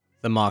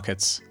the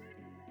markets.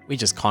 We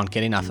just can't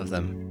get enough of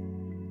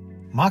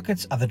them.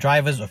 Markets are the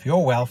drivers of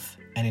your wealth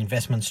and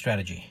investment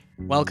strategy.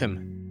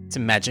 Welcome to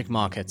Magic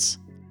Markets.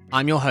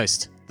 I'm your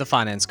host, the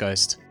Finance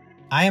Ghost.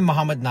 I am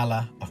Mohammed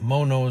Nalla of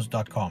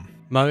MoKnows.com.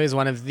 Mo is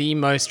one of the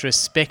most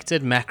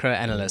respected macro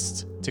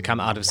analysts to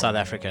come out of South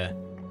Africa.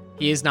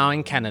 He is now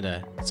in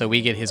Canada, so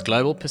we get his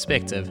global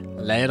perspective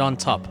layered on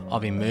top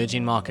of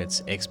emerging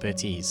markets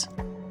expertise.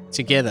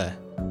 Together,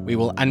 we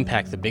will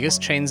unpack the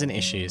biggest trends and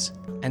issues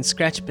and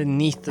scratch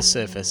beneath the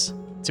surface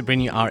to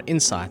bring you our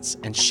insights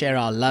and share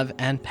our love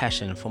and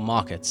passion for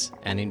markets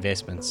and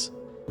investments.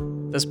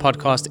 This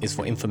podcast is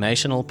for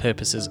informational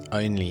purposes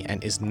only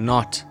and is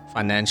not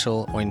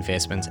financial or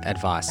investment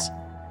advice.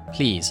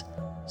 Please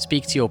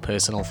speak to your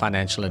personal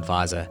financial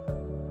advisor.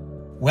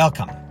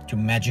 Welcome to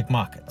Magic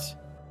Markets.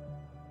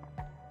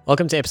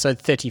 Welcome to episode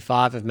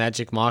 35 of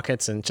Magic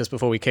Markets. And just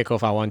before we kick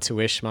off, I want to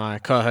wish my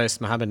co-host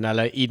Mohammed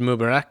Nalla Eid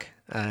Mubarak.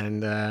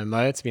 And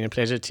Mo, it's been a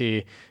pleasure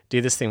to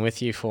do this thing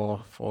with you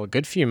for a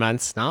good few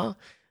months now.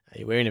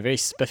 You're wearing a very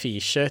spiffy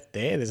shirt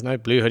there. There's no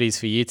blue hoodies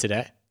for you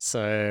today.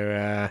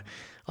 So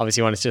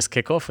obviously you want to just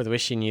kick off with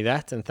wishing you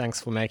that. And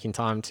thanks for making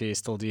time to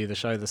still do the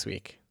show this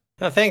week.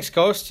 No, thanks,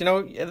 Ghost. You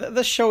know,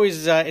 this show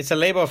is it's a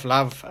labor of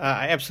love.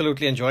 I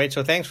absolutely enjoy it.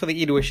 So thanks for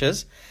the Eid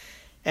wishes.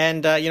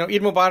 And,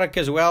 Eid Mubarak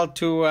as well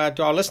to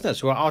our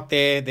listeners who are out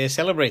there, they're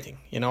celebrating.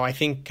 I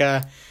think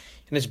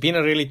and it's been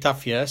a really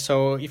tough year.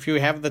 So if you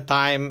have the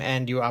time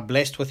and you are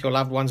blessed with your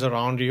loved ones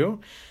around you,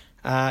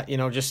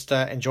 just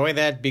enjoy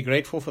that. Be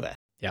grateful for that.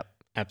 Yep,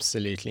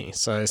 absolutely.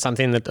 So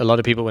something that a lot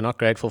of people were not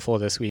grateful for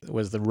this week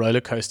was the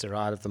roller coaster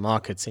ride of the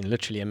markets in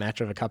literally a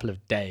matter of a couple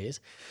of days.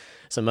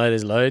 So Mo,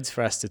 there's loads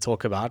for us to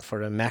talk about.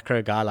 For a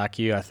macro guy like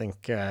you, I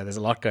think there's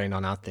a lot going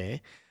on out there.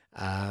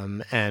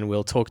 And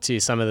we'll talk to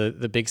some of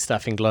the big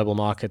stuff in global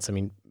markets. I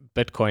mean,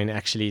 Bitcoin,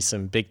 actually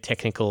some big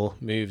technical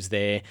moves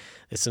there.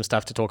 There's some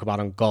stuff to talk about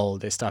on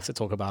gold. There's stuff to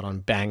talk about on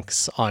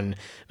banks, on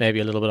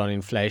maybe a little bit on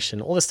inflation,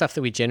 all the stuff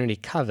that we generally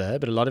cover,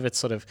 but a lot of it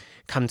sort of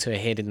come to a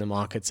head in the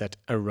markets at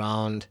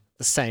around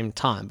the same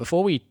time.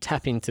 Before we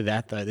tap into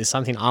that, though, there's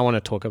something I want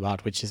to talk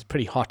about, which is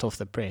pretty hot off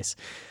the press.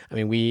 I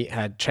mean, we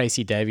had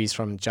Tracy Davies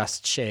from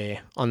Just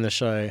Share on the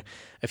show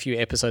a few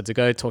episodes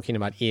ago talking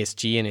about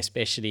ESG, and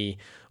especially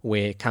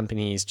where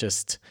companies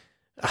just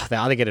they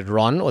either get it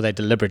wrong or they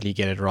deliberately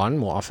get it wrong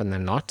more often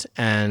than not.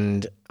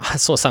 And I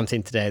saw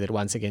something today that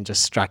once again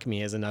just struck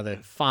me as another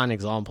fine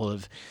example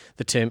of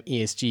the term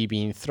ESG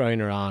being thrown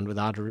around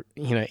without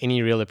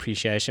any real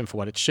appreciation for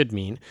what it should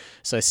mean.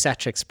 So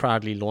Satrix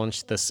proudly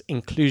launched this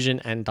inclusion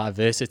and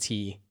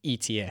diversity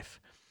ETF.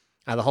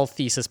 The whole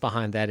thesis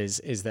behind that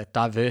is that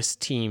diverse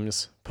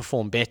teams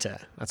perform better.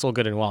 That's all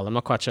good and well. I'm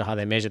not quite sure how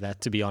they measure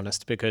that, to be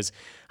honest, because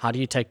how do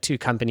you take two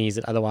companies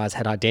that otherwise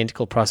had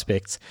identical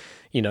prospects?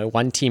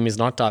 One team is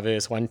not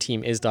diverse, one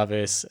team is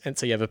diverse, and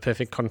so you have a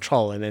perfect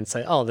control and then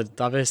say, oh, the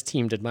diverse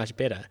team did much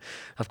better.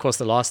 Of course,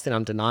 the last thing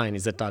I'm denying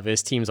is that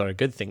diverse teams are a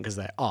good thing, because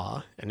they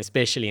are, and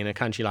especially in a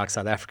country like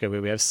South Africa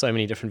where we have so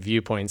many different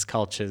viewpoints,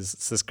 cultures.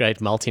 It's this great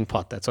melting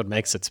pot. That's what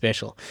makes it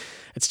special.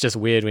 It's just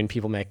weird when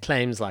people make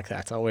claims like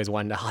that. I always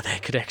wonder how they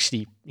could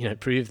actually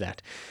prove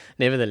that.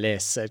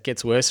 Nevertheless, it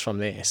gets worse from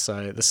there.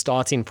 So the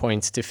starting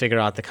point to figure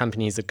out the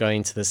companies that go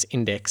into this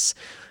index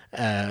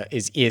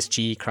is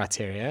ESG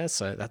criteria.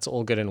 So that's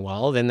all good and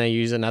well. Then they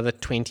use another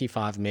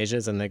 25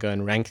 measures and they go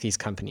and rank these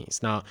companies.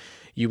 Now,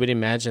 you would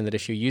imagine that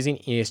if you're using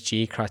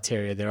ESG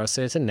criteria, there are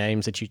certain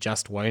names that you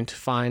just won't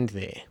find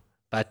there.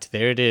 But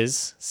there it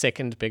is.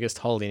 Second biggest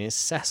holding is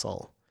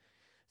Sasol.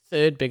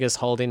 Third biggest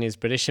holding is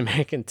British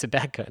American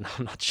Tobacco. And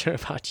I'm not sure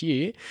about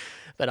you,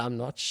 but I'm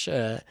not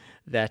sure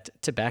that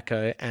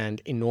tobacco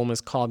and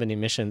enormous carbon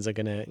emissions are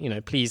going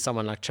to, please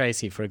someone like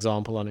Tracy, for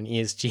example, on an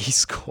ESG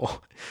score.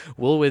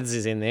 Woolworths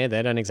is in there.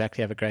 They don't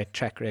exactly have a great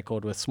track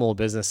record with small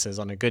businesses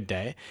on a good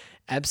day.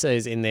 Absa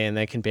is in there and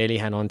they can barely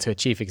hang on to a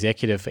chief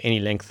executive for any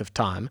length of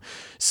time.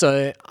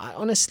 So I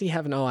honestly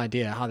have no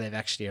idea how they've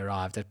actually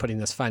arrived at putting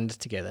this fund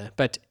together.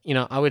 But,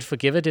 I would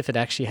forgive it if it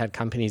actually had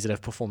companies that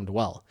have performed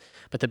well.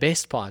 But the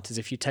best part is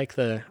if you take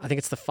I think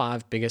it's the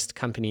 5 biggest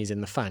companies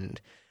in the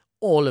fund,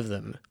 all of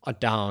them are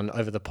down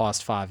over the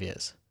past 5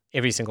 years,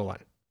 every single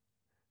one.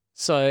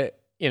 So,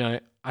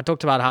 I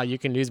talked about how you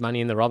can lose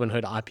money in the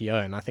Robinhood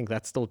IPO, and I think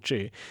that's still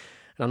true.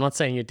 And I'm not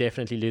saying you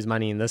definitely lose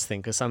money in this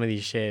thing, because some of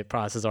these share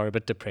prices are a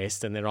bit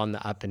depressed and they're on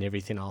the up and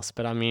everything else.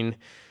 But I mean,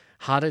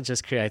 how to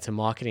just create a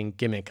marketing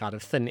gimmick out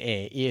of thin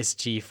air,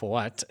 ESG for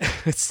what?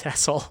 It's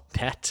Sasol,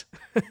 Pat.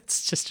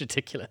 It's just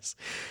ridiculous.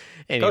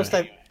 Anyway. Ghost,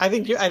 I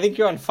think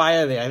you're on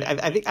fire there.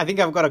 I think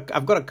I've got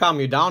to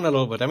calm you down a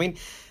little bit. I mean,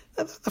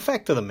 the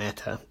fact of the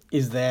matter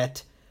is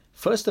that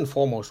first and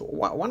foremost,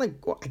 one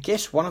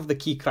of the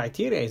key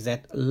criteria is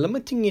that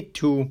limiting it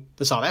to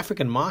the South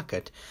African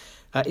market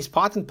is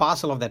part and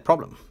parcel of that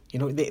problem.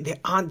 There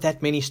aren't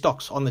that many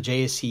stocks on the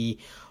JSE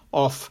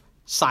of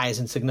size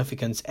and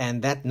significance,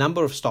 and that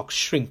number of stocks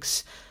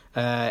shrinks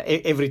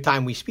every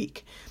time we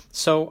speak.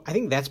 So I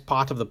think that's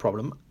part of the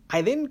problem.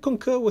 I then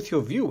concur with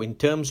your view in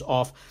terms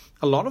of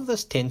a lot of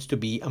this tends to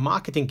be a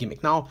marketing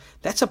gimmick. Now,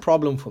 that's a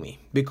problem for me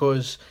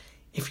because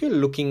if you're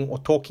looking or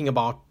talking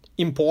about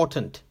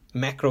important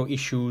macro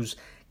issues,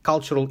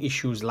 cultural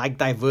issues like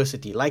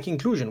diversity, like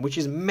inclusion, which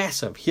is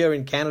massive here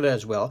in Canada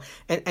as well,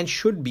 and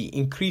should be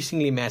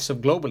increasingly massive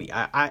globally.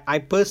 I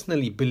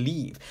personally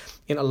believe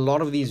in a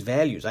lot of these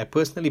values. I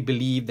personally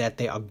believe that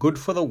they are good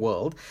for the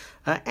world.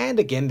 And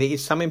again, there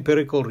is some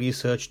empirical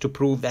research to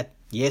prove that,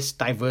 yes,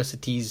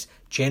 diversity is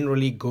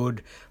generally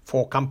good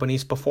for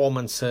companies'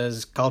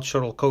 performances,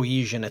 cultural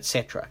cohesion,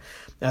 etc.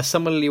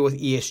 Similarly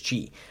with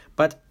ESG.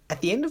 But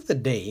at the end of the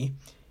day,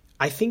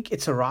 I think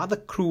it's a rather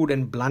crude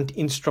and blunt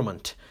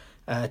instrument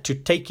to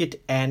take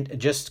it and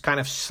just kind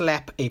of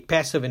slap a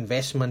passive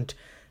investment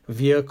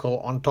vehicle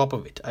on top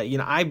of it.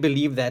 I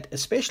believe that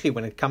especially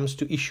when it comes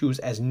to issues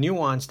as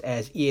nuanced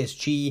as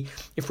ESG,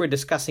 if we're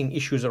discussing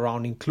issues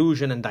around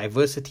inclusion and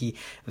diversity,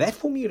 that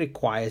for me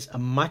requires a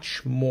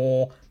much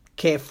more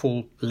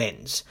careful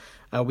lens.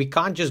 We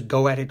can't just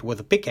go at it with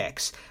a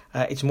pickaxe.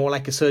 It's more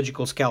like a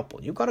surgical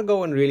scalpel. You've got to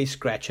go and really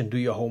scratch and do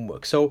your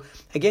homework. So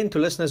again, to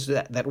listeners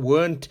that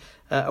weren't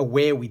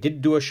aware, we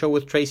did do a show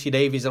with Tracy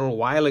Davies a little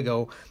while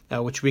ago,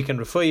 which we can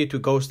refer you to.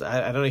 Ghost,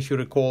 I don't know if you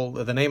recall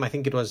the name. I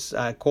think it was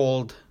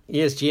called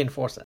ESG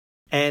Enforcer.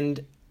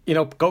 And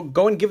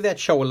go and give that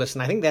show a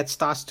listen. I think that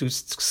starts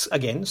to,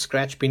 again,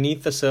 scratch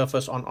beneath the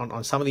surface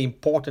on some of the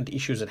important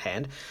issues at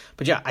hand.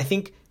 But yeah, I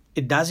think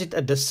it does it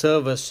a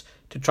disservice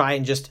to try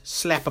and just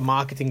slap a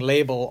marketing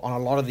label on a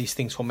lot of these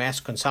things for mass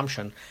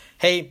consumption.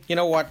 Hey, you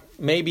know what?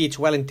 Maybe it's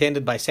well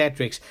intended by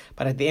Satrix,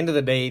 but at the end of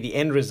the day, the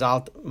end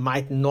result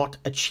might not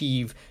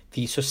achieve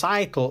the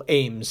societal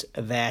aims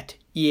that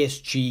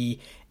ESG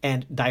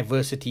and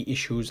diversity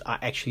issues are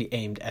actually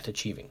aimed at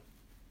achieving.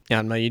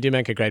 Yeah, Mo, you do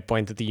make a great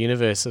point that the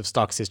universe of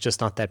stocks is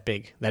just not that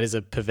big. That is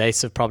a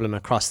pervasive problem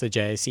across the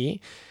JSE.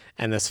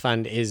 And this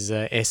fund is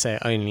SA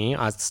only.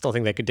 I still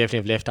think they could definitely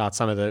have left out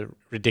some of the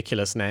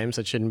ridiculous names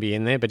that shouldn't be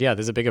in there. But yeah,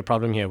 there's a bigger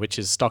problem here, which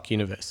is stock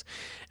universe.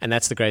 And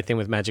that's the great thing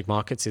with Magic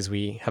Markets is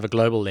we have a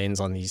global lens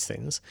on these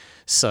things.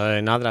 So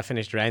now that I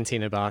finished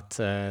ranting about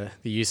the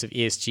use of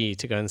ESG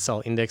to go and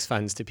sell index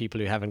funds to people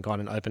who haven't gone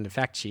and opened a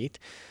fact sheet,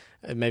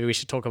 maybe we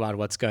should talk about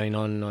what's going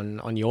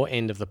on your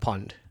end of the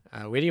pond.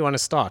 Where do you want to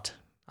start?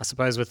 I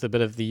suppose with a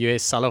bit of the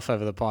US sell-off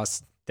over the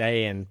past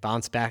day and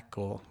bounce back,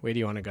 or where do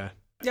you want to go?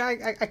 Yeah,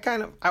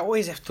 I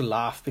always have to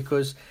laugh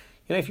because,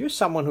 if you're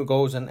someone who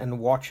goes and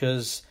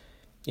watches,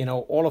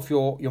 all of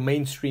your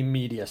mainstream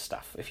media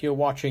stuff, if you're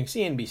watching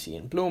CNBC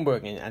and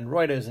Bloomberg and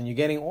Reuters and you're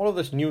getting all of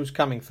this news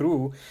coming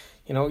through,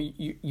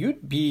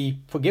 you'd be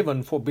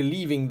forgiven for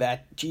believing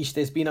that, geez,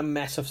 there's been a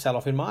massive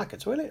sell-off in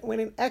markets. When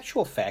in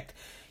actual fact,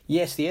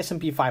 yes, the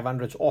S&P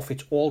 500's off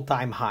its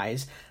all-time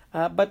highs,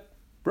 but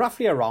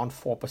roughly around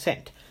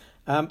 4%.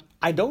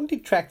 I don't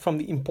detract from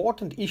the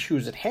important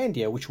issues at hand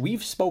here, which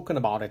we've spoken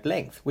about at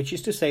length, which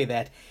is to say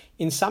that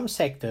in some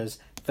sectors,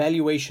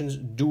 valuations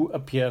do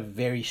appear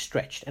very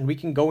stretched, and we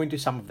can go into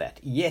some of that.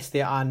 Yes,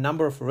 there are a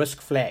number of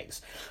risk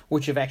flags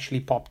which have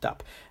actually popped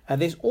up.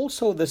 There's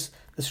also this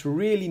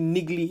really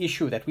niggly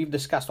issue that we've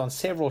discussed on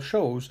several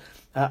shows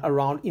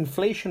around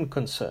inflation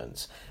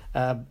concerns.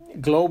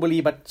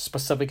 Globally, but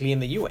specifically in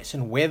the US,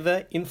 and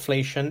whether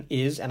inflation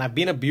is, and I've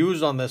been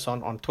abused on this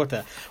on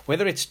Twitter,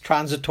 whether it's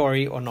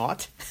transitory or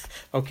not.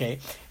 Okay.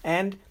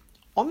 And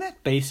on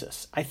that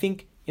basis, I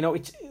think,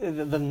 it's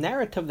the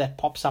narrative that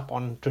pops up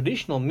on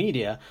traditional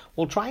media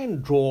will try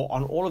and draw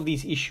on all of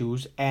these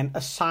issues and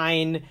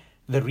assign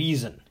the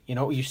reason.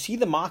 You see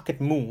the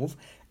market move,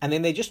 and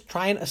then they just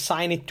try and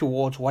assign it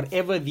towards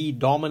whatever the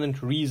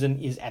dominant reason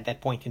is at that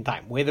point in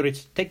time, whether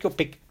it's, take your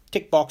pick,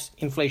 tick box,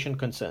 inflation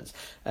concerns.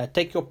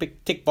 Take your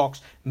pick, tick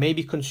box,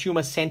 maybe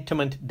consumer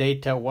sentiment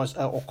data was,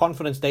 or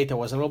confidence data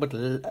was a little bit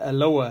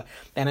lower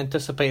than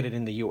anticipated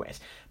in the US.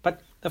 But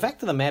the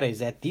fact of the matter is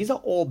that these are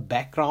all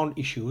background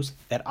issues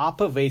that are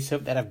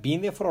pervasive, that have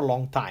been there for a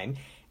long time,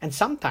 and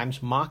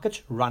sometimes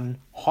markets run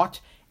hot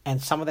and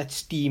some of that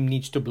steam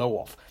needs to blow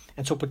off.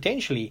 And so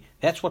potentially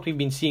that's what we've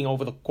been seeing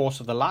over the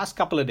course of the last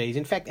couple of days.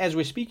 In fact, as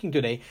we're speaking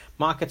today,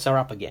 markets are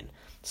up again.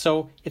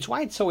 So it's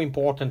why it's so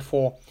important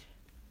for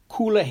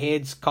cooler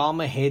heads,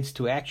 calmer heads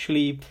to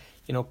actually,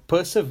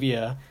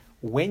 persevere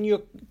when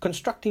you're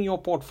constructing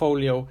your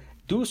portfolio.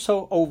 Do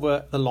so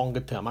over the longer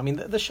term. I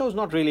mean, the show's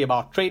not really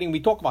about trading. We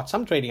talk about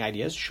some trading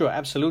ideas, sure,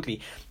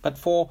 absolutely. But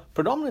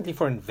predominantly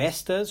for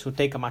investors who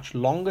take a much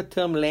longer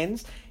term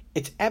lens,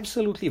 it's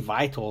absolutely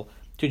vital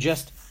to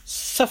just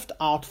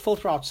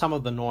filter out some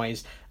of the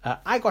noise.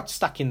 I got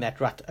stuck in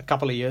that rut a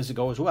couple of years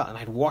ago as well. And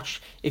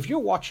if you're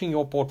watching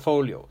your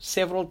portfolio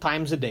several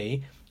times a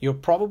day, you're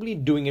probably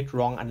doing it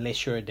wrong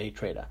unless you're a day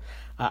trader.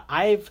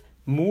 I've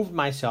moved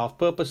myself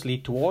purposely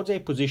towards a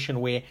position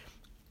where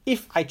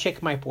if I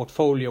check my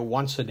portfolio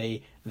once a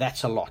day,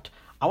 that's a lot.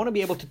 I want to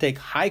be able to take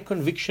high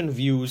conviction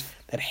views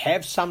that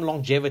have some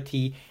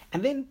longevity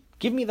and then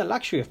give me the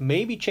luxury of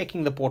maybe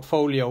checking the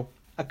portfolio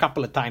a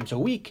couple of times a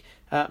week,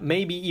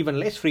 maybe even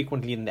less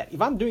frequently than that.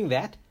 If I'm doing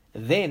that,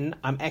 then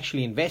I'm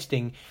actually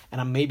investing,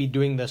 and I'm maybe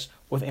doing this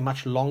with a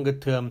much longer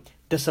term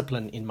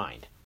discipline in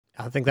mind.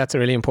 I think that's a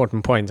really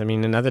important point. I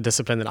mean, another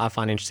discipline that I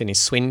find interesting is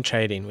swing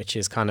trading, which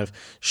is kind of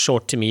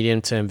short to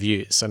medium term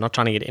views. So not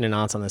trying to get in and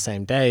out on the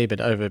same day,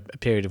 but over a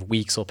period of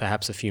weeks or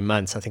perhaps a few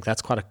months. I think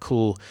that's quite a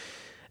cool,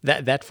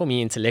 that for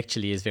me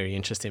intellectually is very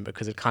interesting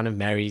because it kind of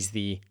marries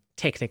the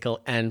technical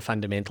and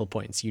fundamental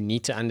points. You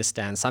need to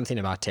understand something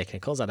about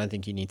technicals. I don't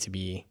think you need to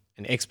be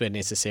an expert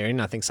necessarily.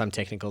 And I think some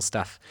technical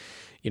stuff,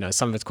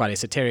 some of it's quite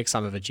esoteric,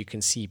 some of it you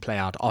can see play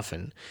out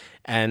often.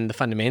 And the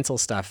fundamental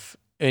stuff,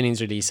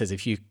 earnings releases,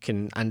 if you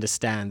can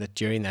understand that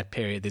during that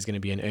period there's going to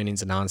be an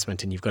earnings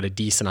announcement and you've got a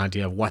decent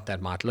idea of what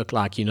that might look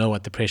like,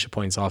 what the pressure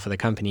points are for the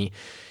company,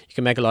 you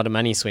can make a lot of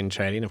money swing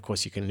trading. Of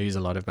course, you can lose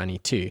a lot of money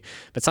too.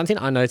 But something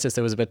I noticed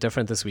that was a bit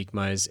different this week,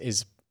 Mose,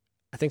 is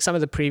I think some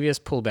of the previous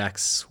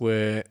pullbacks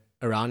were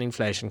around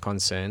inflation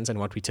concerns, and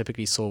what we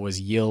typically saw was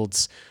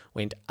yields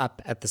went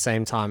up at the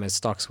same time as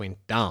stocks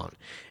went down.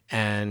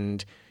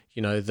 And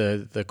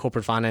the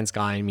corporate finance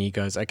guy in me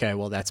goes, okay,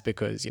 well, that's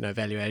because,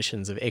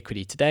 valuations of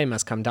equity today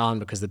must come down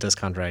because the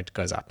discount rate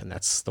goes up. And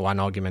that's the one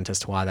argument as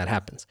to why that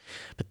happens.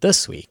 But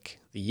this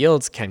week, the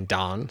yields came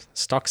down,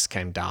 stocks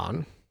came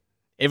down,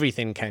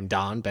 everything came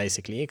down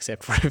basically,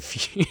 except for a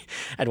few.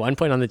 At one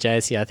point on the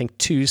JSE, I think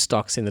 2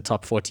 stocks in the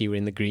top 40 were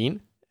in the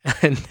green.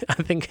 And I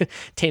think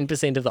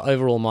 10% of the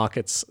overall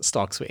market's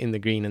stocks were in the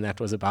green, and that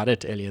was about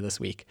it earlier this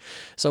week.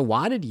 So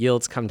why did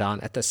yields come down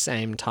at the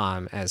same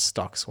time as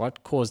stocks?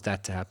 What caused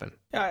that to happen?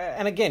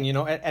 And again,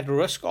 at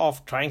risk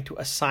of trying to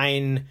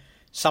assign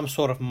some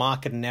sort of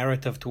market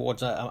narrative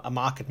towards a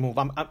market move,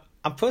 I'm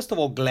first of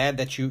all glad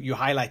that you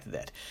highlighted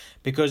that,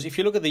 because if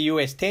you look at the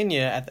US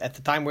 10-year at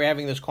the time we're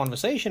having this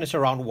conversation, it's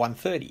around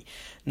 130.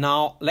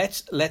 Now,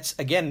 let's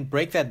again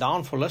break that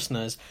down for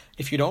listeners.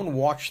 If you don't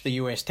watch the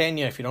US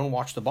 10-year, if you don't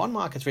watch the bond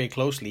markets very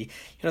closely,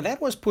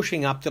 that was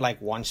pushing up to like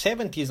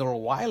 170s or a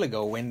while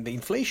ago when the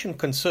inflation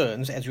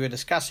concerns, as we were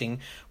discussing,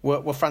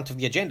 were front of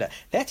the agenda.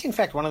 That's in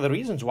fact one of the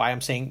reasons why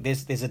I'm saying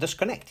there's a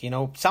disconnect.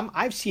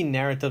 I've seen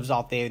narratives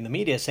out there in the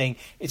media saying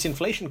it's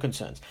inflation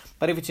concerns.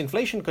 But if it's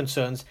inflation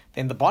concerns,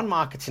 then the bond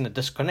market's in a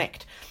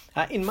disconnect.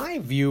 In my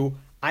view,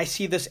 I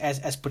see this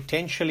as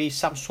potentially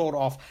some sort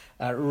of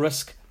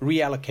risk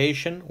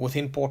reallocation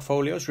within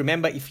portfolios.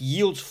 Remember, if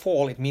yields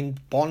fall, it means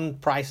bond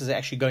prices are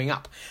actually going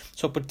up.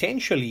 So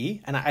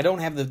potentially, and I don't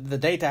have the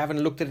data, I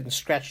haven't looked at it and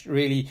scratched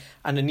really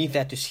underneath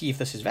that to see if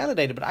this is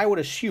validated, but I would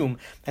assume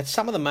that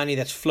some of the money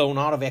that's flown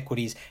out of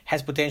equities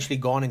has potentially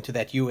gone into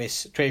that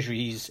US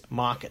Treasuries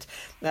market.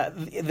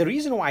 The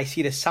reason why I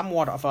see it as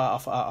somewhat of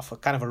a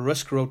kind of a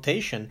risk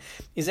rotation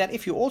is that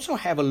if you also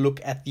have a look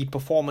at the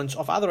performance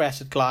of other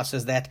asset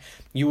classes that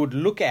you would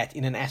look at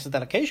in an asset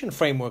allocation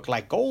framework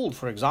like gold,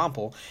 for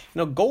example,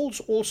 gold's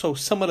also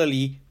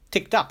similarly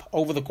ticked up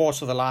over the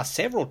course of the last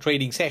several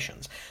trading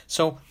sessions.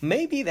 So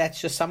maybe that's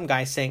just some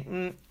guys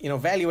saying,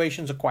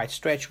 valuations are quite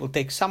stretched. We'll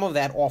take some of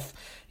that off,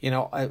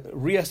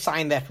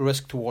 reassign that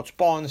risk towards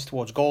bonds,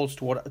 towards golds,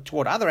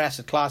 toward other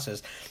asset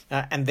classes,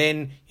 and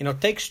then,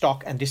 take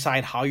stock and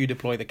decide how you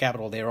deploy the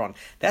capital thereon.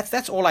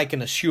 That's all I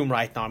can assume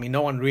right now. I mean,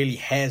 no one really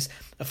has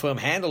a firm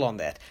handle on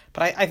that,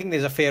 but I think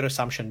there's a fair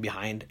assumption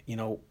behind,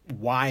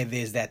 why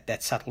there's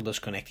that subtle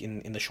disconnect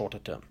in the shorter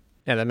term.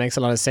 Yeah, that makes a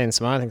lot of sense,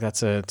 Mo. I think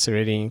it's a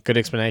really good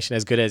explanation,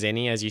 as good as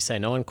any. As you say,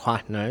 no one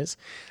quite knows,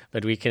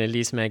 but we can at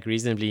least make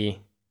reasonably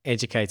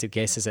educated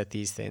guesses at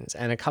these things.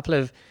 And a couple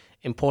of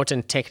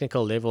important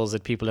technical levels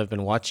that people have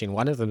been watching,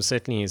 one of them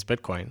certainly is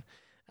Bitcoin,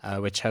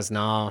 which has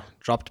now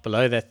dropped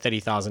below that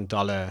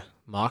 $30,000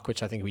 mark,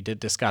 which I think we did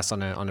discuss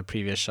on a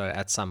previous show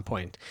at some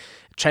point.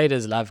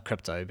 Traders love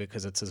crypto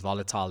because it's as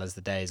volatile as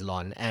the day is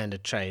long, and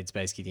it trades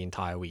basically the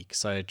entire week.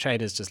 So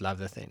traders just love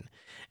the thing.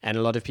 And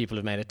a lot of people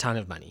have made a ton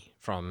of money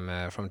from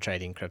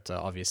trading crypto,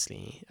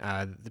 obviously.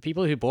 The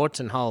people who bought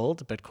and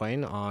hold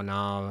Bitcoin are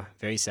now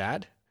very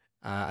sad.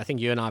 I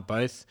think you and I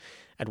both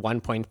at one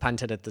point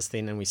punted at this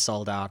thing and we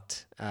sold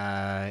out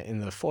in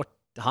the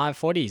high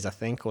 40s, I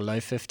think, or low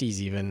 50s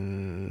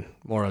even,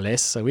 more or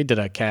less. So we did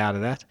okay out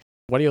of that.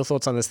 What are your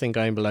thoughts on this thing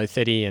going below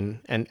 30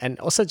 and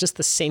also just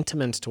the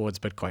sentiment towards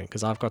Bitcoin?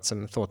 Because I've got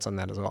some thoughts on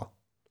that as well.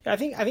 I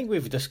think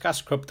we've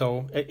discussed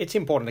crypto. It's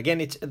important.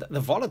 Again, it's the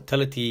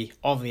volatility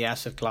of the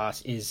asset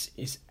class is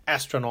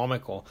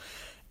astronomical.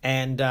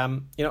 And,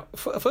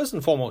 first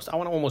and foremost, I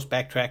want to almost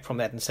backtrack from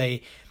that and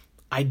say,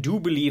 I do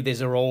believe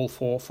there's a role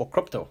for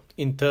crypto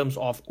in terms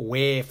of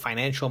where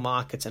financial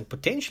markets and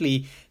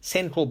potentially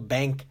central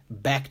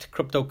bank-backed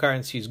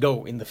cryptocurrencies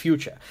go in the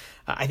future.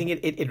 I think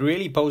it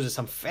really poses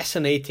some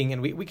fascinating,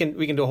 and we can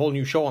do a whole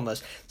new show on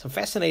this, some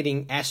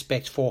fascinating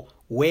aspects for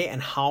where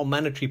and how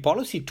monetary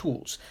policy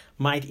tools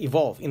might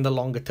evolve in the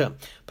longer term.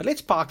 But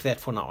let's park that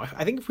for now.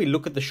 I think if we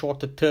look at the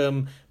shorter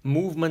term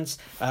movements,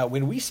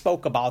 when we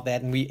spoke about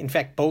that, and we in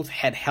fact both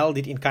had held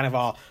it in kind of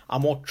our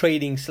more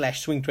trading /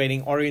 swing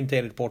trading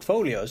orientated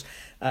portfolios,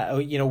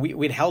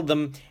 we'd held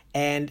them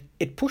and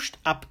it pushed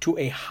up to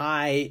a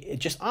high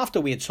just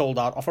after we had sold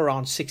out of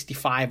around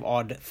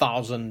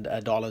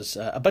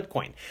 $65,000 a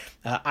Bitcoin.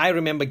 I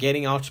remember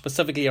getting out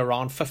specifically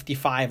around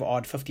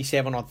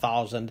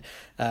 57,000,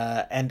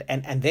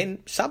 and then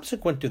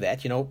subsequent to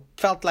that,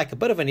 felt like a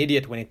bit of an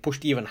idiot when it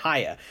pushed even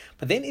higher.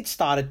 But then it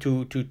started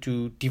to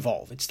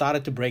devolve. It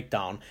started to break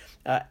down.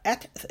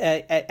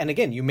 And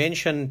again, you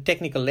mentioned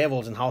technical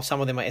levels and how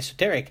some of them are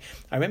esoteric.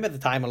 I remember at the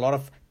time a lot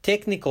of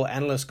technical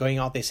analysts going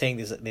out there saying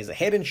there's a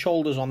head and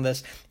shoulders on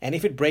this, and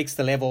if it breaks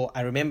the level,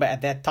 I remember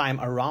at that time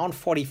around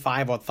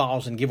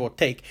 45,000, give or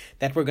take,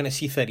 that we're going to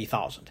see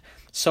 30,000.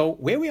 So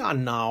where we are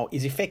now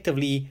is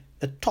effectively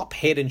the top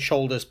head and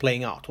shoulders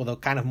playing out, or the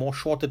kind of more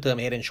shorter term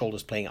head and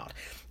shoulders playing out.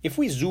 If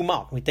we zoom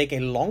out, we take a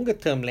longer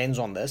term lens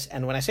on this,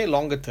 and when I say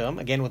longer term,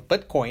 again with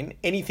Bitcoin,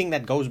 anything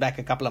that goes back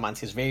a couple of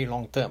months is very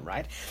long term,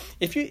 right?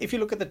 If you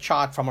look at the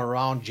chart from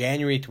around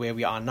January to where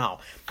we are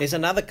now, there's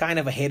another kind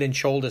of a head and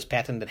shoulders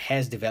pattern that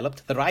has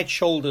developed. The right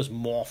shoulder's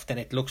morphed and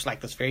it looks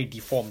like this very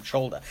deformed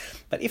shoulder.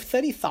 But if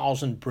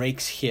 30,000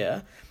 breaks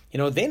here,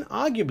 then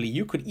arguably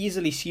you could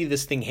easily see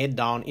this thing head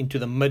down into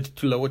the mid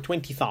to lower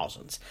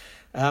 20,000s.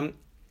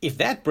 If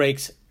that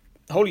breaks,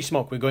 holy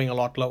smoke, we're going a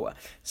lot lower.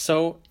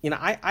 So,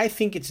 I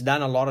think it's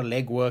done a lot of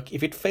legwork.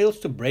 If it fails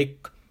to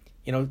break,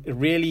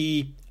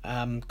 really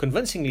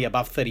convincingly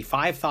above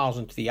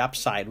 35,000 to the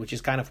upside, which is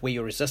kind of where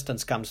your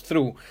resistance comes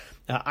through,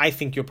 I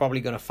think you're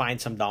probably going to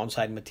find some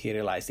downside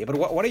materialize there. But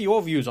what are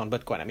your views on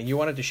Bitcoin? I mean, you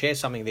wanted to share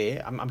something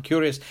there. I'm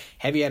curious,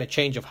 have you had a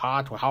change of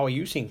heart, or how are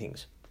you seeing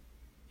things?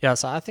 Yeah,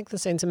 so I think the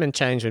sentiment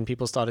changed when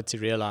people started to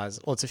realize,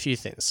 it's a few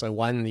things. So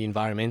one, the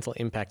environmental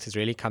impact has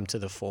really come to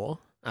the fore.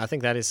 I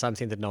think that is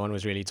something that no one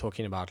was really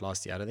talking about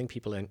last year. I don't think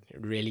people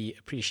really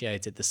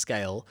appreciated the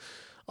scale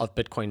of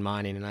Bitcoin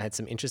mining, and I had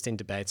some interesting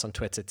debates on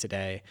Twitter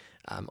today.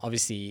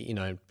 Obviously,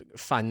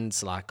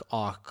 funds like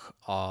ARK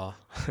are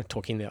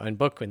talking their own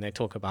book when they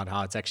talk about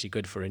how it's actually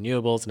good for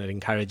renewables and it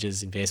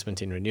encourages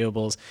investment in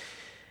renewables.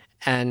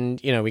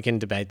 And, we can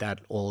debate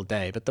that all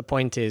day. But the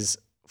point is,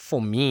 for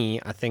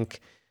me, I think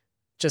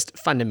just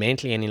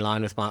fundamentally and in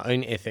line with my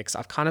own ethics,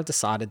 I've kind of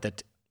decided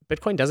that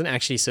Bitcoin doesn't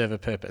actually serve a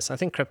purpose. I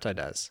think crypto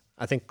does.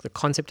 I think the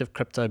concept of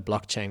crypto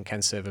blockchain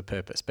can serve a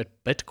purpose, but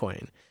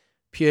Bitcoin,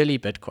 purely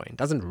Bitcoin,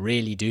 doesn't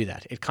really do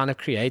that. It kind of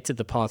created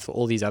the path for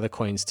all these other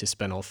coins to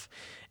spin off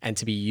and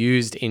to be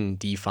used in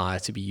DeFi,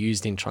 to be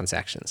used in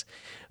transactions.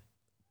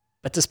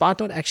 But despite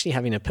not actually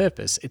having a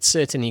purpose, it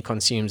certainly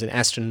consumes an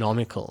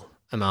astronomical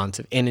amount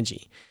of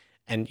energy.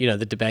 And,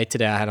 the debate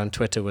today I had on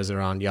Twitter was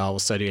around,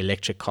 so do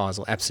electric cars.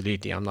 Well,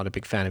 absolutely. I'm not a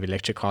big fan of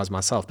electric cars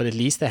myself, but at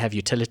least they have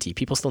utility.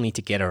 People still need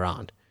to get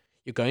around.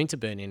 You're going to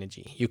burn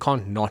energy. You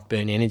can't not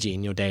burn energy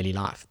in your daily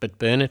life, but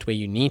burn it where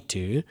you need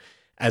to,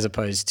 as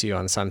opposed to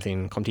on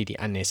something completely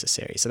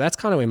unnecessary. So that's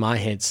kind of where my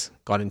head's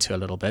got into a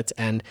little bit.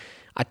 And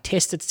I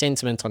tested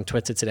sentiment on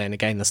Twitter today. And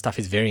again, the stuff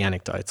is very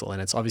anecdotal,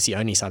 and it's obviously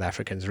only South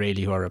Africans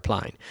really who are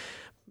replying.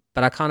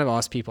 But I kind of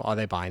asked people, are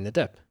they buying the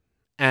dip?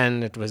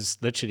 And it was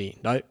literally,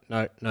 no.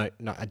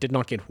 I did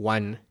not get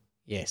one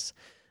yes.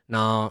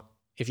 Now,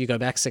 if you go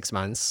back 6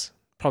 months,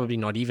 probably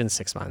not even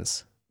 6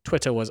 months,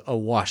 Twitter was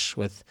awash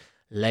with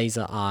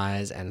laser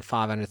eyes and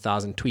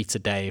 500,000 tweets a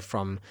day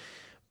from,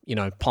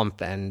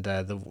 Pomp and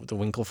the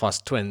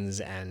Winklevoss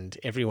twins and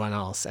everyone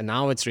else. And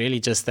now it's really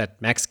just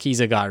that Max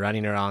Keiser guy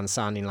running around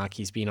sounding like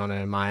he's been on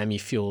a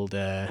Miami-fueled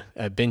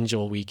binge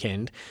all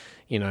weekend,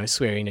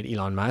 swearing at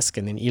Elon Musk,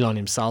 and then Elon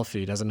himself,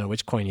 who doesn't know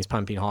which coin he's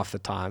pumping half the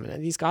time.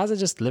 And these guys are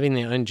just living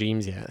their own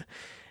dreams here.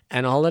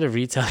 And a whole lot of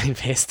retail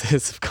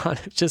investors have kind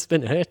of just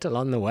been hurt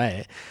along the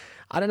way.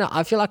 I don't know.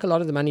 I feel like a lot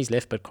of the money's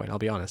left Bitcoin, I'll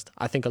be honest.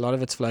 I think a lot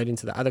of it's flowed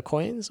into the other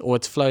coins, or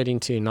it's flowed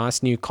into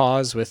nice new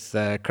cars with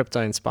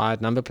crypto-inspired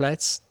number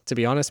plates. To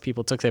be honest,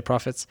 people took their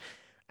profits.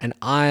 And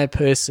I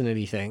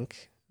personally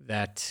think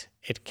that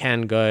it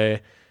can go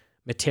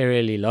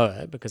materially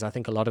lower, because I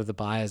think a lot of the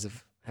buyers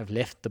have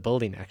left the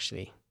building,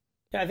 actually.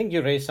 Yeah, I think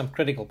you raised some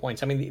critical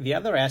points. I mean, the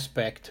other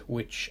aspect,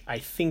 which I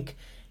think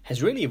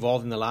has really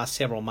evolved in the last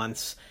several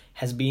months,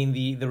 has been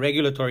the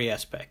regulatory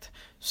aspect.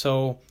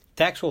 So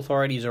tax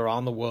authorities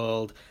around the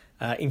world,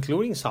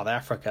 including South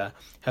Africa,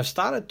 have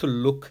started to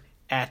look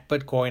at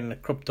Bitcoin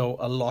and crypto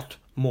a lot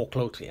more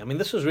closely. I mean,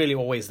 this was really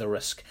always the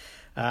risk.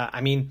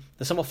 The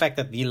simple fact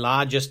that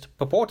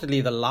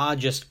purportedly the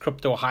largest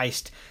crypto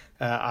heist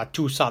are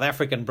two South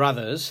African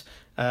brothers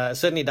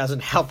certainly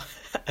doesn't help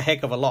a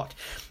heck of a lot.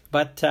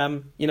 But,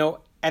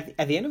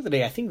 at the end of the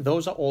day, I think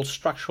those are all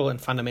structural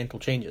and fundamental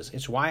changes.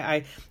 It's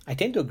why I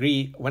tend to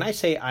agree when I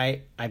say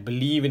I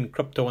believe in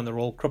crypto and the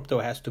role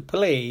crypto has to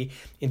play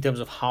in terms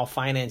of how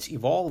finance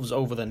evolves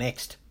over the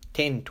next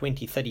 10,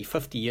 20, 30,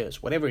 50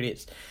 years, whatever it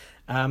is,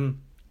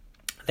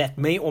 that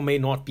may or may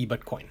not be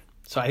Bitcoin.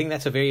 So I think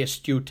that's a very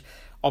astute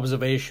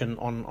observation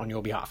on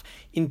your behalf.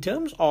 In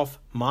terms of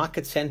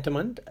market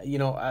sentiment,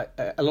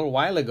 a little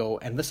while ago,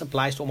 and this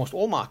applies to almost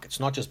all markets,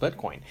 not just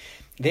Bitcoin,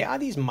 there are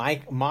these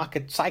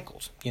market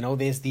cycles.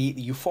 There's the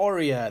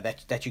euphoria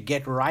that you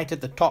get right at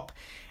the top,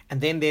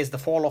 and then there's the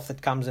fall off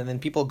that comes, and then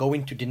people go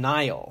into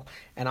denial.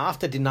 And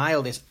after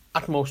denial, there's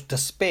utmost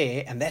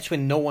despair, and that's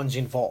when no one's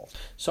involved.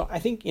 So I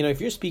think,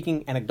 if you're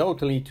speaking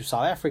anecdotally to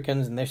South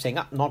Africans and they're saying,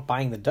 not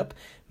buying the dip,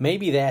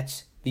 maybe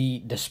that's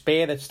the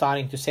despair that's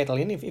starting to settle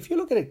in. If you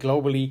look at it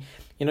globally,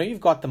 you've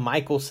got the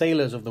Michael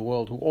Saylors of the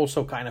world who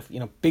also kind of,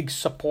 big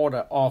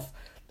supporter of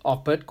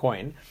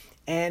Bitcoin.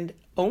 And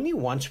only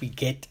once we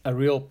get a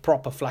real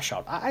proper flush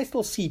out, I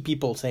still see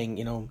people saying,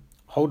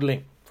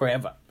 hodling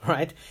forever,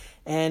 right?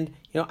 And,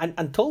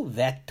 until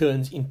that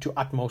turns into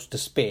utmost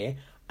despair,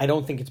 I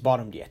don't think it's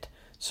bottomed yet.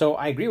 So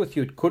I agree with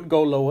you. It could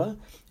go lower,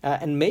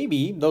 and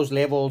maybe those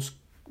levels,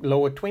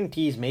 lower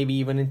 20s, maybe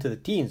even into the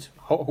teens.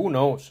 Who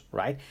knows,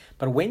 right?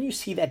 But when you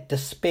see that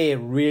despair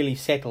really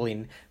settle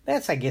in,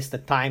 that's, I guess, the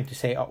time to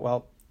say,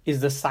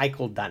 is the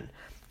cycle done?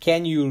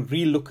 Can you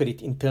relook at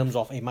it in terms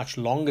of a much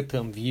longer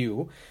term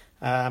view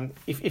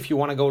if you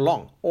want to go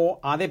long? Or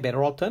are there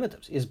better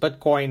alternatives? Is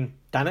Bitcoin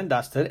done and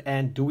dusted?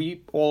 And do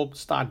we all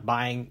start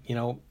buying,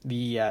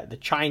 the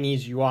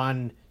Chinese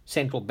yuan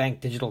central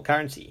bank digital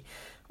currency,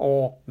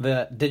 or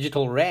the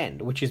digital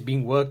rand, which is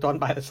being worked on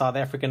by the South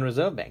African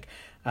Reserve Bank?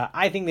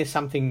 I think there's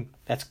something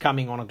that's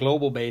coming on a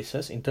global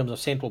basis in terms of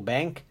central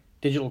bank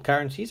digital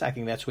currencies. I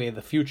think that's where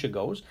the future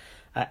goes.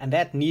 And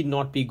that need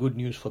not be good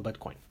news for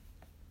Bitcoin.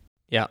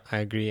 Yeah, I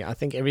agree. I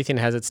think everything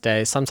has its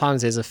day.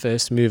 Sometimes there's a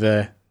first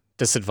mover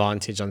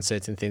disadvantage on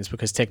certain things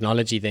because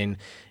technology then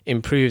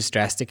improves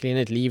drastically and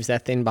it leaves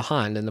that then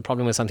behind. And the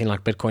problem with something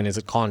like Bitcoin is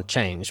it can't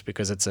change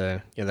because it's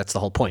that's the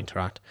whole point,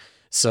 right?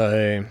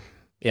 So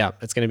yeah,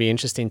 it's going to be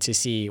interesting to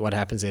see what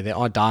happens there. There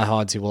are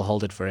diehards who will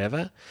hold it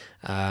forever,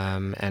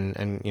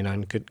 and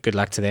good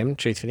luck to them.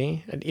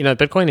 Truthfully,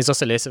 Bitcoin is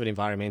also less of an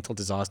environmental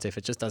disaster if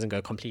it just doesn't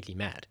go completely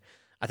mad.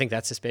 I think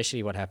that's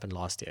especially what happened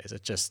last year. Is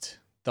it just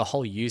the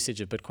whole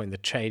usage of Bitcoin, the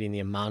trading, the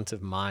amount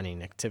of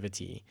mining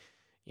activity,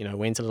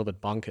 went a little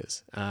bit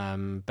bonkers.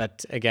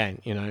 But again,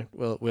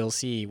 we'll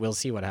see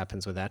what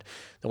happens with that.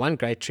 The one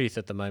great truth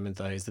at the moment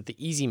though is that the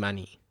easy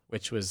money,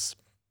 which was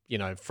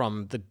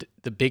from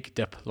the big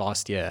dip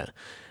last year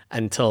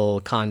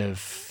until kind of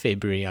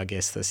February, I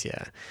guess, this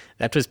year,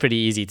 that was pretty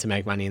easy to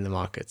make money in the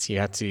markets. You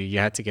had to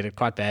get it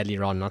quite badly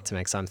wrong not to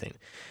make something.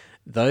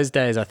 Those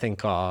days, I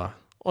think, are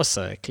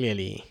also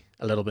clearly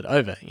a little bit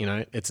over.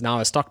 It's now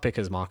a stock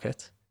pickers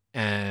market,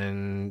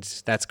 and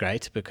that's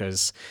great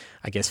because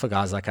I guess for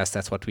guys like us,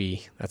 that's what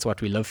we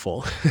live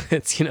for.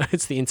 It's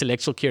it's the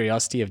intellectual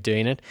curiosity of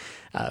doing it.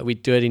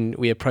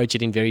 We approach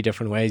it in very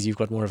different ways. You've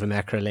got more of a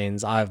macro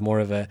lens. I have more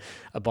of a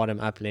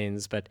bottom up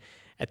lens. But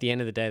at the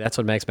end of the day, that's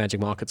what makes Magic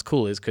Markets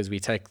cool, is because we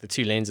take the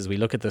two lenses, we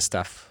look at this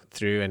stuff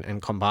through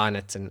and combine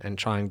it and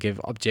try and give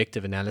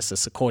objective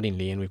analysis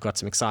accordingly. And we've got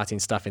some exciting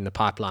stuff in the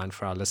pipeline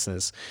for our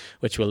listeners,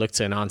 which we'll look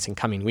to announce in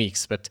coming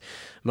weeks. But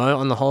Mo,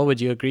 on the whole, would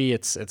you agree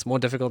it's more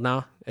difficult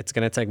now? It's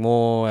going to take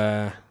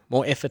more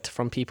effort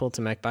from people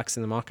to make bucks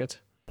in the market?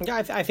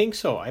 Yeah, I think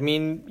so. I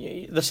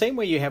mean, the same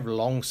way you have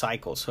long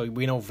cycles. So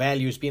we know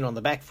value's been on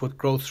the back foot,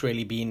 growth's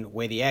really been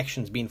where the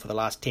action's been for the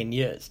last 10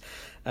 years.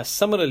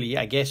 Similarly,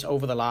 I guess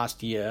over the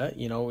last year,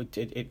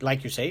 it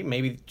like you say,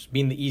 maybe it's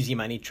been the easy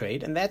money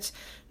trade, and that's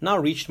now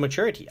reached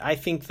maturity. I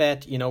think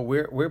that,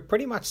 we're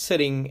pretty much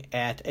sitting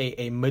at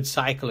a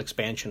mid-cycle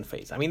expansion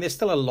phase. I mean, there's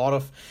still a lot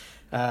of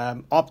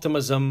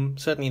optimism,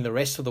 certainly in the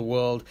rest of the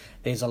world.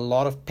 There's a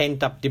lot of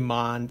pent-up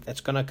demand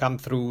that's going to come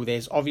through.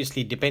 There's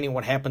obviously, depending on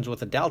what happens with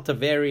the Delta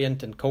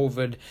variant and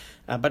COVID,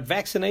 but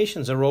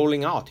vaccinations are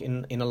rolling out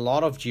in a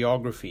lot of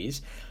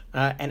geographies.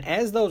 And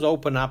as those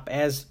open up,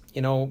 as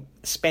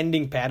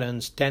spending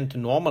patterns tend to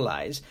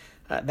normalize,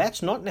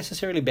 that's not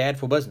necessarily bad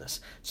for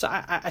business. So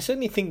I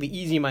certainly think the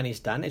easy money is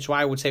done. It's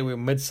why I would say we're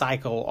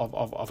mid-cycle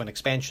of an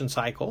expansion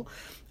cycle.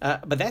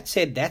 But that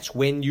said, that's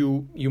when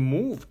you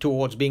move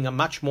towards being a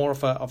much more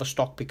of a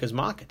stock pickers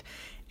market.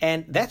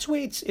 And that's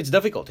where it's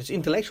difficult. It's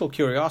intellectual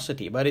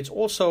curiosity, but it's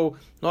also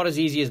not as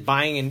easy as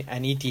buying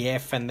an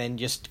ETF and then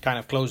just kind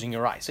of closing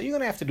your eyes. So you're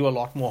going to have to do a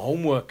lot more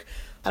homework.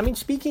 I mean,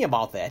 speaking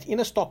about that, in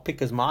a stock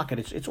pickers market,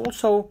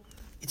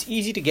 it's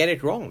easy to get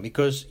it wrong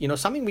because,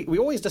 something we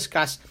always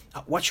discuss,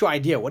 what's your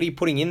idea? What are you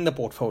putting in the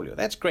portfolio?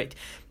 That's great.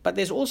 But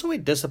there's also a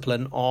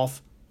discipline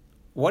of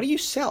what do you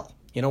sell?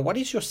 What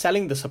is your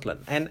selling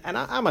discipline? And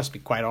I must be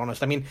quite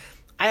honest. I mean,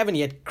 I haven't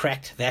yet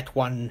cracked that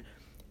one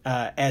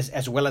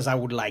as well as I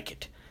would like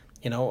it.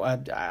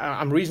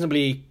 I'm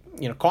reasonably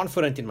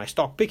confident in my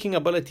stock picking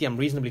ability. I'm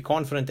reasonably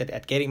confident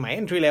at getting my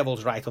entry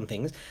levels right on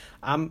things.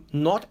 I'm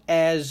not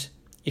as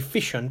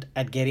efficient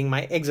at getting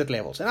my exit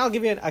levels. And I'll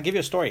give you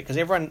a story, because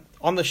everyone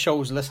on the show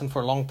who's listened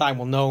for a long time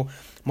will know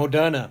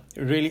Moderna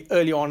really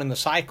early on in the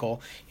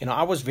cycle.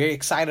 I was very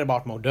excited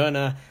about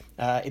Moderna.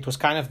 It was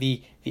kind of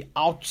the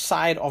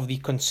outside of the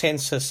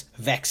consensus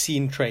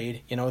vaccine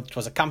trade. It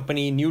was a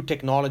company, new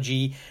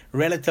technology,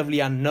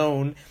 relatively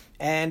unknown.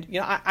 And,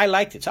 I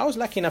liked it. So I was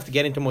lucky enough to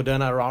get into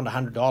Moderna around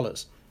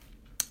 $100.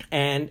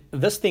 And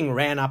this thing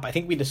ran up. I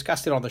think we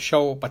discussed it on the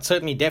show, but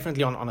certainly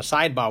definitely on a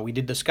sidebar, we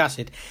did discuss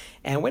it.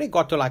 And when it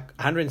got to like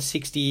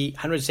 $160,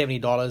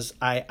 $170,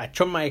 I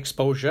trimmed my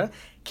exposure,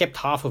 kept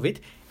half of it,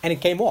 and it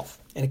came off.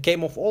 And it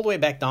came off all the way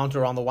back down to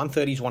around the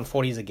 130s,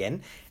 140s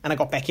again. And I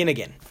got back in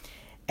again.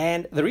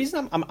 And the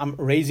reason I'm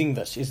raising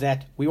this is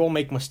that we all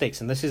make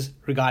mistakes, and this is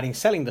regarding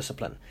selling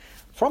discipline.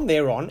 From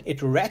there on, it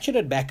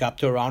ratcheted back up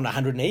to around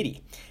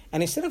 180.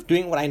 And instead of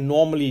doing what I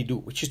normally do,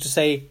 which is to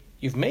say,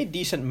 you've made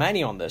decent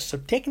money on this, so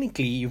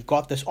technically you've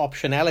got this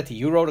optionality.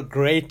 You wrote a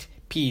great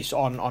piece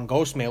on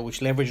Ghostmail, which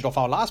leveraged off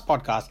our last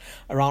podcast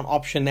around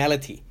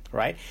optionality,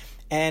 right?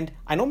 And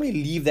I normally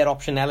leave that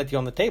optionality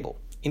on the table.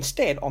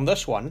 Instead, on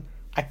this one,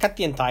 I cut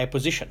the entire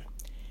position.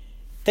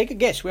 Take a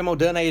guess where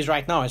Moderna is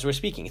right now as we're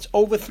speaking. It's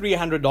over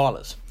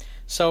 $300.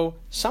 So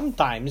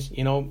sometimes,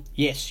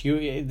 yes,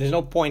 there's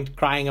no point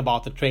crying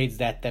about the trades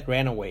that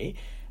ran away.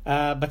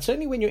 But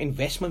certainly when your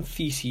investment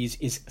thesis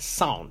is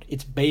sound,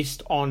 it's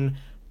based on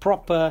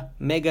proper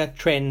mega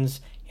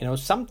trends,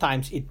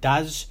 sometimes it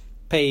does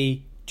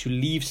pay to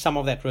leave some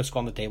of that risk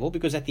on the table,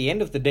 because at the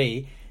end of the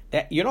day,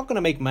 that you're not going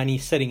to make money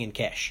sitting in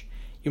cash.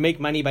 You make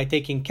money by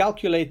taking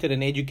calculated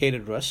and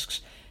educated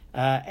risks.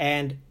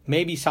 And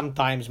maybe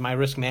sometimes my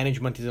risk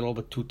management is a little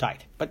bit too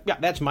tight. But yeah,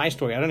 that's my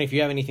story. I don't know if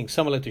you have anything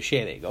similar to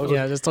share there. Go.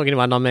 Yeah, just talking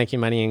about not making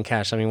money in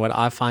cash. I mean, what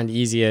I find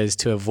easier is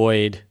to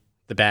avoid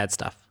the bad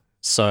stuff.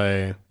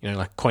 So,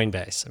 like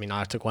Coinbase. I mean,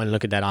 I took one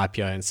look at that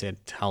IPO and said,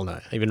 hell no.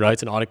 I even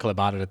wrote an article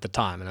about it at the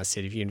time. And I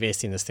said, if you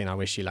invest in this thing, I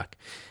wish you luck.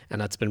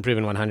 And that's been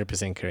proven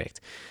 100%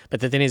 correct. But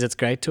the thing is, it's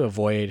great to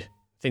avoid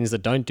things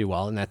that don't do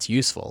well, and that's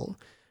useful.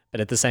 But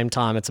at the same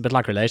time, it's a bit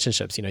like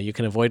relationships. You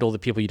can avoid all the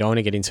people you don't want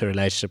to get into a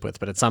relationship with,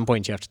 but at some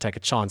point you have to take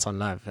a chance on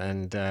love,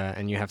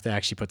 and you have to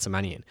actually put some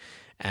money in.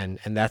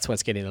 And that's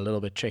what's getting a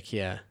little bit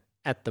trickier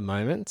at the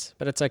moment.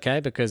 But it's okay,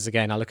 because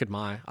again, I look at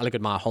my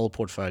whole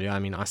portfolio. I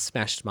mean, I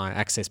smashed my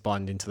Access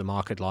bond into the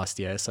market last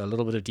year, so a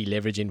little bit of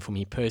deleveraging for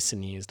me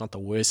personally is not the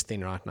worst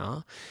thing right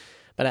now.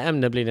 But I am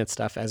nibbling at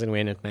stuff as and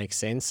when it makes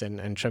sense,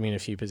 and trimming a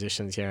few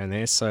positions here and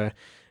there. So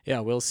yeah,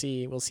 we'll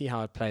see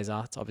how it plays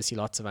out. Obviously,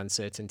 lots of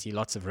uncertainty,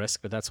 lots of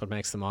risk, but that's what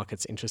makes the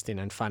markets interesting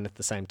and fun at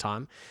the same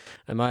time.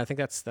 And I think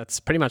that's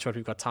pretty much what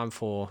we've got time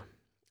for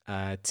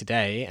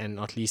today, and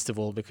not least of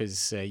all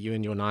because you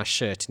and your nice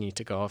shirt need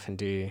to go off and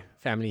do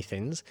family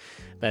things.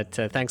 But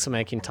thanks for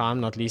making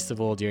time, not least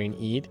of all during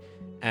Eid.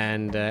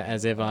 And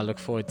as ever, I look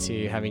forward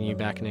to having you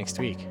back next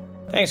week.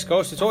 Thanks,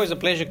 Ghost. It's always a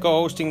pleasure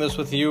co-hosting this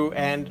with you.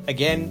 And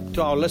again,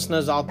 to our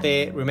listeners out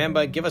there,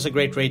 remember, give us a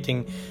great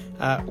rating.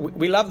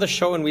 We love the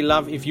show, and we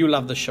love if you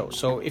love the show.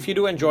 So if you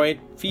do enjoy it,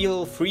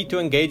 feel free to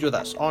engage with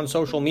us on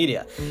social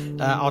media.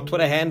 Our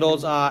Twitter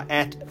handles are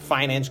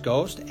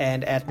 @FinanceGhost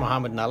and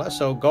 @Mohammed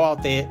So go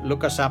out there,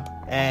 look us up,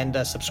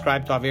 and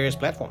subscribe to our various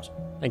platforms.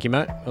 Thank you,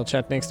 Mo. We'll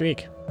chat next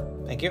week.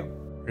 Thank you.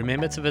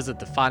 Remember to visit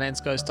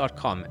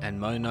thefinanceghost.com and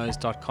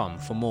monos.com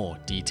for more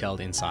detailed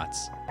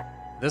insights.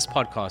 This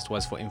podcast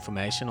was for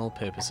informational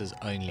purposes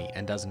only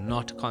and does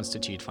not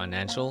constitute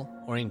financial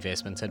or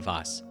investment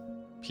advice.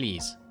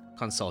 Please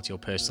consult your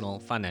personal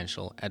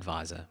financial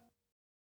advisor.